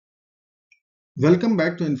Welcome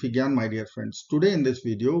back to Infigyan, my dear friends. Today in this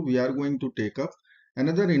video, we are going to take up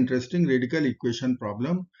another interesting radical equation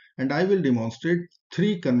problem, and I will demonstrate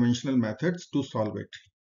three conventional methods to solve it.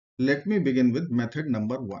 Let me begin with method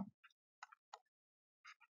number 1.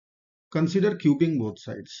 Consider cubing both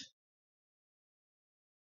sides.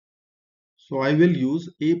 So I will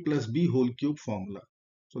use a plus b whole cube formula.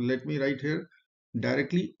 So let me write here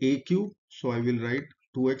directly a cube. So I will write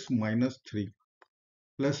 2x minus 3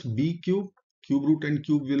 plus b cube. Cube root and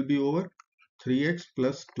cube will be over 3x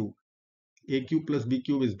plus 2. A cube plus b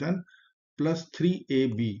cube is done, plus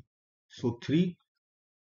 3ab. So 3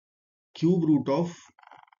 cube root of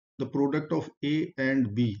the product of a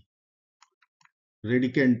and b,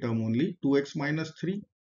 radicand term only, 2x minus 3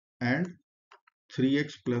 and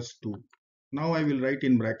 3x plus 2. Now I will write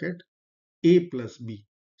in bracket a plus b.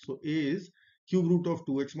 So a is cube root of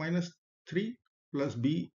 2x minus 3 plus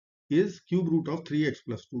b is cube root of 3x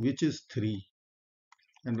plus 2, which is 3.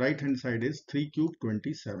 And right hand side is 3 cube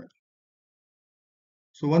 27.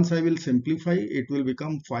 So once I will simplify, it will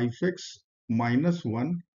become 5x minus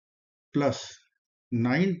 1 plus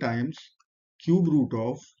 9 times cube root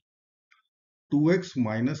of 2x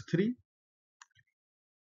minus 3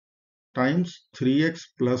 times 3x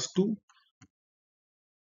plus 2,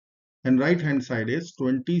 and right hand side is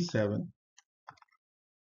 27.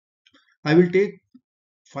 I will take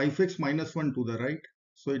 5x minus 1 to the right,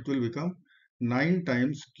 so it will become 9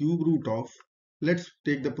 times cube root of, let's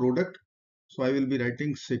take the product, so I will be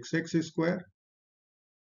writing 6x square,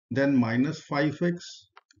 then minus 5x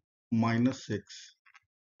minus 6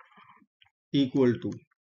 equal to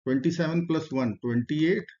 27 plus 1,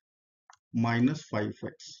 28 minus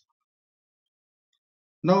 5x.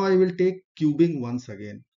 Now I will take cubing once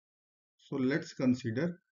again. So let's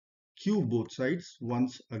consider cube both sides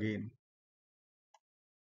once again.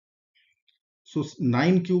 So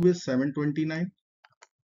 9 cube is 729.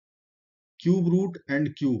 Cube root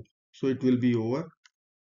and cube. So it will be over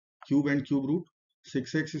cube and cube root.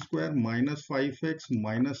 6x square minus 5x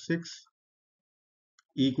minus 6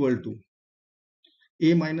 equal to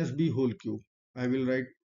a minus b whole cube. I will write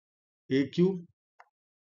a cube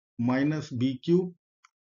minus b cube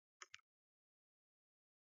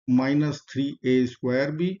minus 3a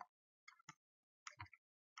square b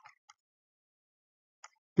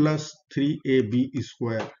plus 3ab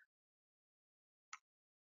square.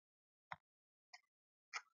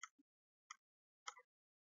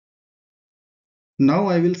 Now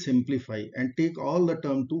I will simplify and take all the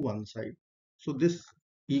term to one side. So this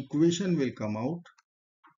equation will come out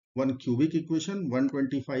one cubic equation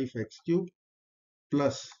 125x cube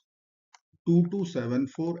plus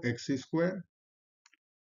 2274x square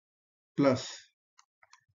plus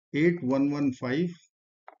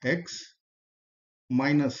 8115x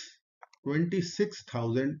minus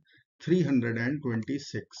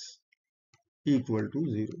 26,326 equal to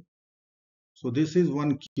 0. So this is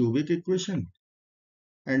one cubic equation,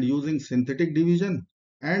 and using synthetic division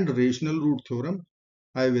and rational root theorem,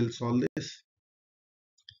 I will solve this.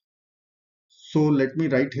 So let me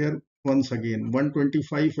write here once again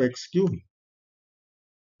 125x cube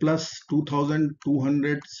plus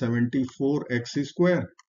 2274x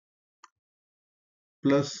square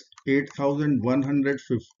plus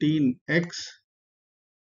 8115x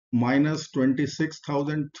minus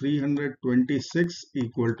 26,326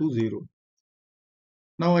 equal to 0.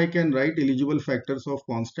 Now I can write eligible factors of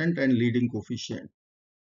constant and leading coefficient.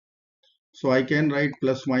 So I can write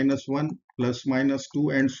plus minus 1, plus minus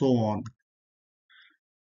 2 and so on.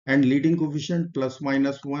 And leading coefficient plus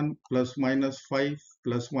minus 1, plus minus 5,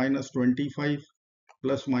 plus minus 25,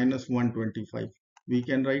 plus minus 125. We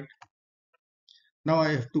can write. Now I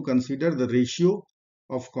have to consider the ratio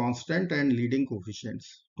of constant and leading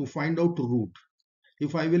coefficients to find out root.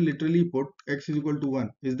 If I will literally put x is equal to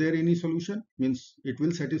 1, is there any solution? Means it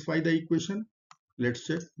will satisfy the equation. Let's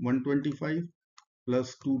check. 125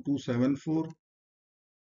 plus 2274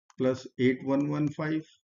 plus 8115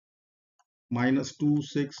 minus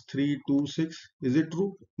 26326. Is it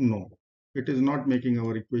true? No, it is not making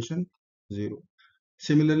our equation 0.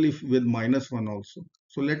 Similarly with minus 1 also.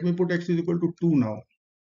 So let me put x is equal to 2 now.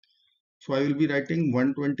 So I will be writing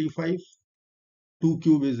 125, 2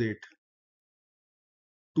 cube is 8,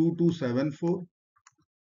 2274,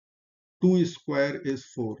 2 square is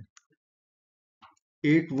 4,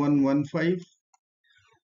 8115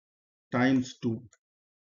 times 2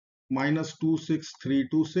 minus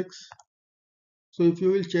 26326. So if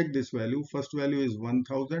you will check this value, first value is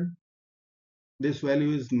 1000, this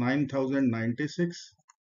value is 9096,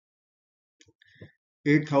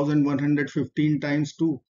 8115 times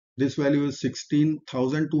 2, this value is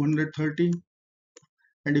 16230,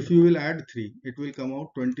 And if you will add 3, it will come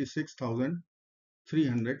out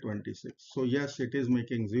 26,326. So yes, it is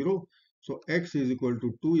making 0. So x is equal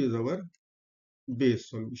to 2 is our base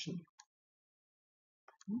solution.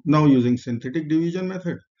 Now using synthetic division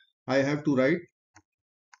method, I have to write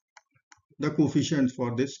the coefficients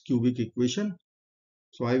for this cubic equation.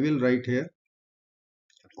 So I will write here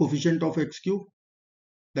coefficient of x cube,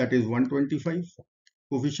 that is 125.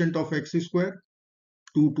 Coefficient of x square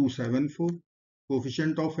 2274.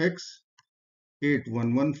 Coefficient of x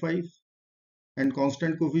 8115. And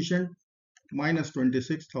constant coefficient minus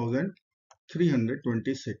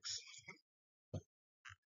 26,326.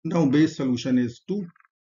 Now base solution is 2.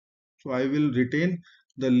 So I will retain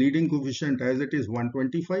the leading coefficient as it is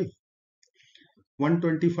 125.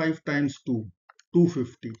 125 times 2,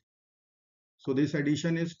 250. So this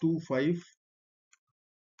addition is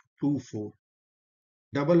 2524.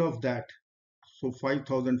 Double of that, so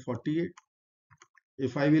 5048.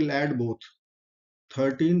 If I will add both,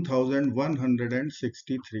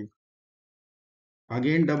 13,163.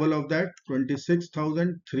 Again double of that,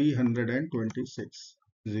 26,326.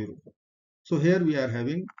 0. So here we are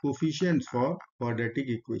having coefficients for quadratic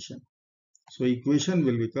equation. So equation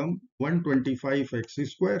will become 125x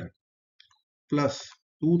square plus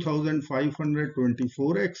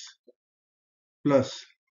 2524x plus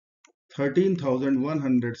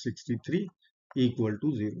 13,163 equal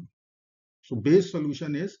to 0. So base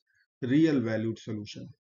solution is real valued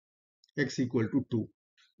solution, x equal to 2.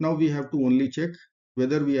 Now we have to only check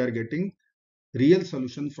whether we are getting real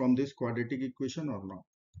solution from this quadratic equation or not.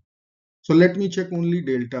 So let me check only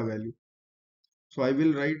delta value. So I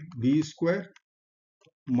will write b square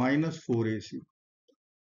minus 4ac.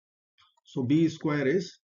 So b square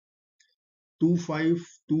is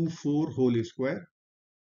 2524 whole square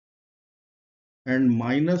and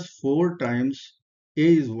minus 4 times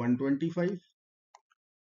a is 125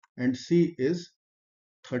 and c is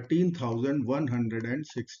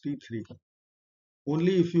 13,163.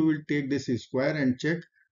 Only if you will take this square and check,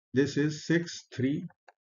 this is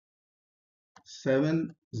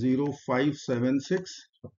 6370576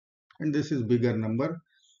 and this is bigger number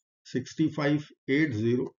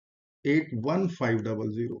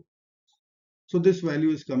 6580,81500. So this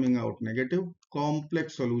value is coming out negative.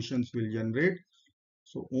 Complex solutions will generate.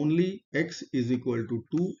 So only x is equal to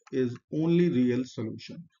 2 is only real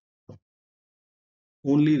solution.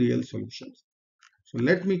 Only real solutions. So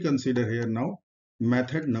let me consider here now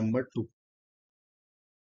method number 2.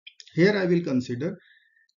 Here I will consider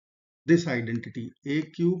this identity a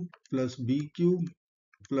cube plus b cube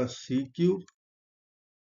plus c cube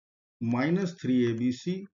minus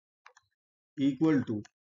 3abc equal to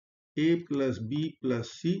a plus b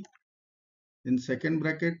plus c in second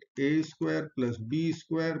bracket a square plus b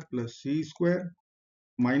square plus c square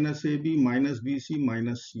minus ab minus bc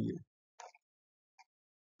minus ca.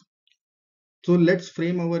 So let's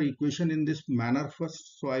frame our equation in this manner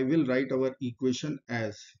first. So I will write our equation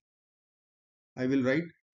as, I will write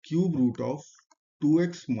cube root of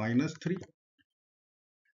 2x minus 3.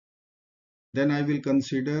 Then I will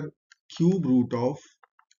consider cube root of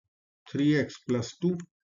 3x plus 2.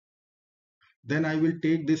 Then I will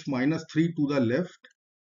take this minus 3 to the left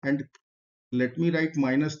and let me write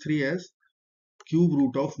minus 3 as cube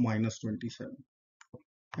root of minus 27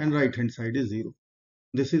 and right hand side is 0.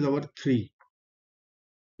 This is our 3.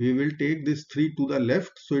 We will take this 3 to the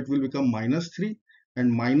left, so it will become minus 3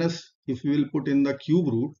 and minus, if we will put in the cube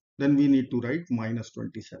root, then we need to write minus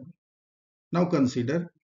 27. Now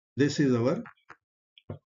consider this is our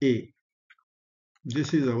a,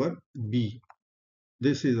 this is our b,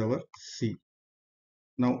 this is our c.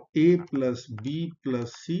 Now a plus b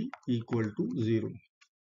plus c equal to 0.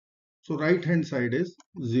 So right hand side is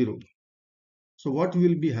 0. So what we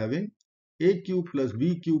will be having, a cube plus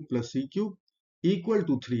b cube plus c cube equal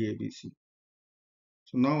to 3abc.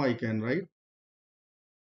 So now I can write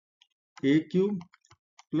a cube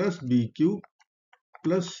plus b cube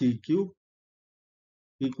plus c cube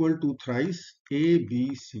equal to thrice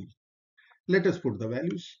abc. Let us put the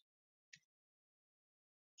values.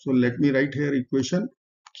 So let me write here equation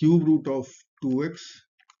cube root of 2x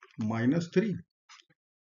minus 3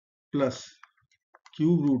 plus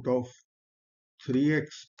cube root of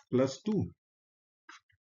 3x plus 2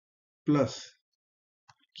 plus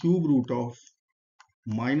cube root of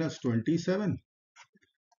minus 27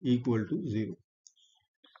 equal to 0.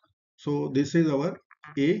 So this is our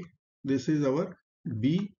a, this is our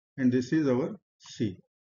b and this is our c.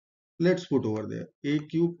 Let's put over there a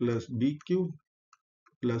cube plus b cube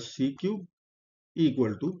plus c cube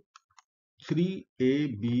equal to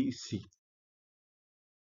 3abc.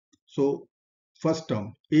 So first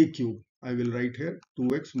term a cube, I will write here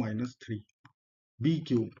 2x minus 3. B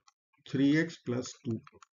cube 3x plus 2.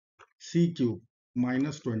 C cube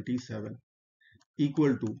minus 27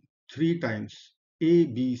 equal to 3 times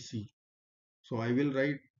ABC. So I will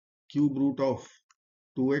write cube root of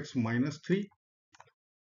 2x minus 3,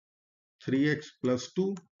 3x plus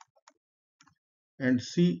 2, and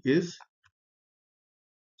C is,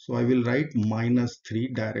 so I will write minus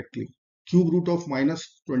 3 directly. Cube root of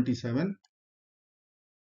minus 27,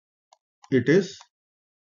 it is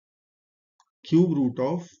cube root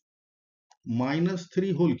of minus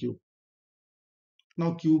 3 whole cube.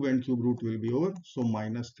 Now cube and cube root will be over, so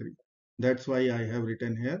minus 3. That's why I have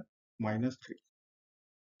written here minus 3.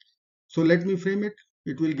 So let me frame it.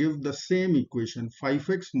 It will give the same equation,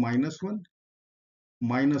 5x minus 1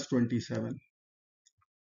 minus 27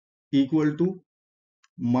 equal to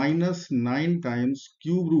minus 9 times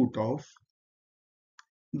cube root of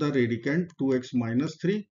the radicand 2x minus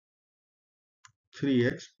 3,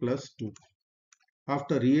 3x plus 2.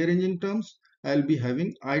 After rearranging terms, I will be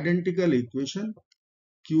having identical equation,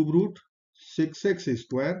 cube root 6x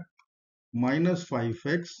square minus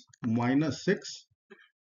 5x minus 6,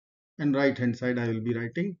 and right hand side I will be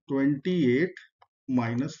writing 28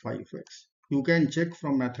 minus 5x. You can check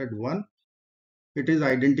from method 1. It is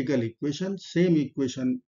identical equation, same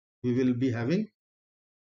equation we will be having.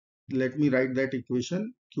 Let me write that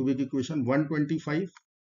equation, cubic equation 125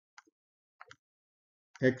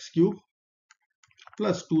 x cube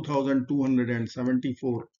plus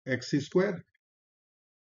 2274 x square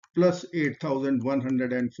plus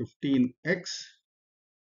 8115 x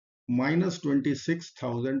minus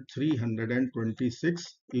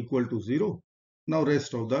 26,326 equal to 0. Now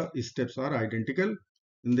rest of the steps are identical.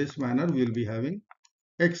 In this manner we will be having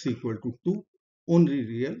x equal to 2, only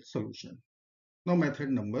real solution. Now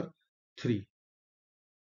method number 3.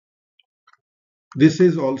 This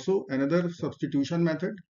is also another substitution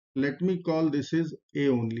method. Let me call this is A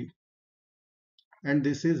only and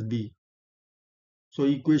this is B. So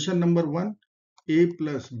equation number 1, A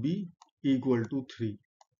plus B equal to 3.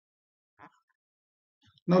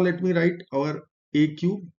 Now let me write our A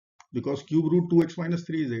cube, because cube root 2x minus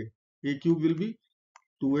 3 is A. A cube will be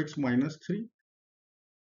 2x minus 3.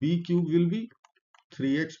 B cube will be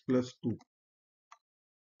 3x plus 2.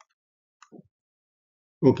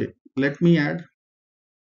 Okay, let me add.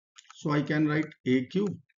 So I can write A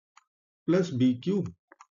cube plus B cube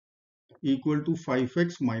equal to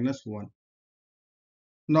 5x minus 1.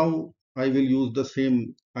 Now I will use the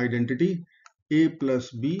same identity, A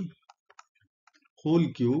plus B whole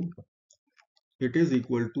cube, it is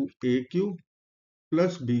equal to A cube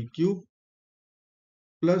plus B cube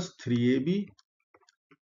plus 3AB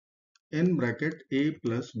in bracket A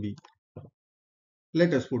plus B.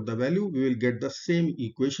 Let us put the value, we will get the same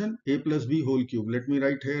equation, A plus B whole cube. Let me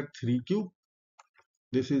write here 3 cube,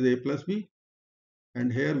 this is A plus B,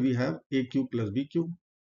 and here we have A cube plus B cube.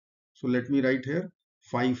 So let me write here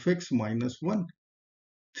 5x minus 1,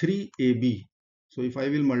 3AB. So if I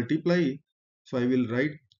will multiply, so I will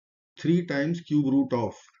write 3 times cube root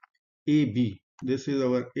of AB. This is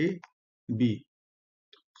our AB.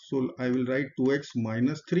 So I will write 2x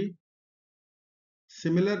minus 3.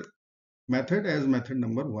 Similar method as method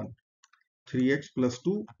number 1. 3x plus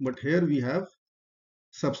 2, but here we have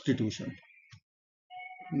substitution.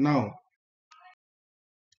 Now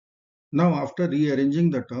after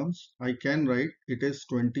rearranging the terms, I can write it is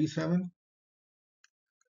 27,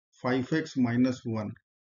 5x minus 1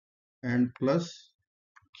 and plus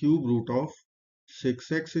cube root of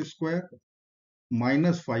 6x square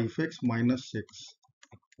minus 5x minus 6.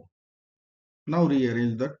 Now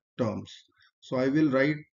rearrange the terms. So I will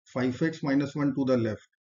write 5x minus 1 to the left.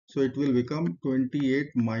 So it will become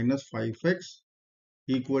 28 minus 5x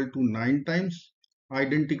equal to 9 times.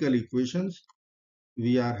 Identical equations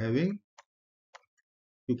we are having,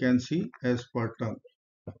 you can see as per term.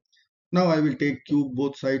 Now I will take cube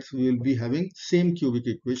both sides, we will be having same cubic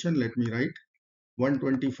equation. Let me write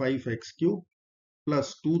 125x cube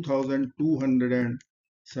plus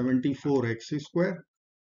 2274 x square,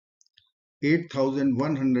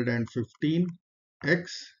 8115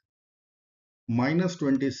 x minus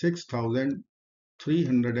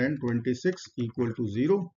 26,326 equal to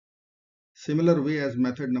 0. Similar way as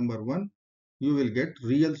method number 1, you will get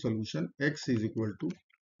real solution, x is equal to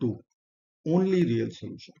 2, only real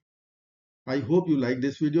solution. I hope you like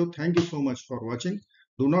this video. Thank you so much for watching.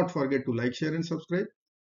 Do not forget to like, share and subscribe.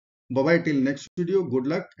 Bye bye till next video. Good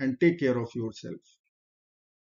luck and take care of yourself.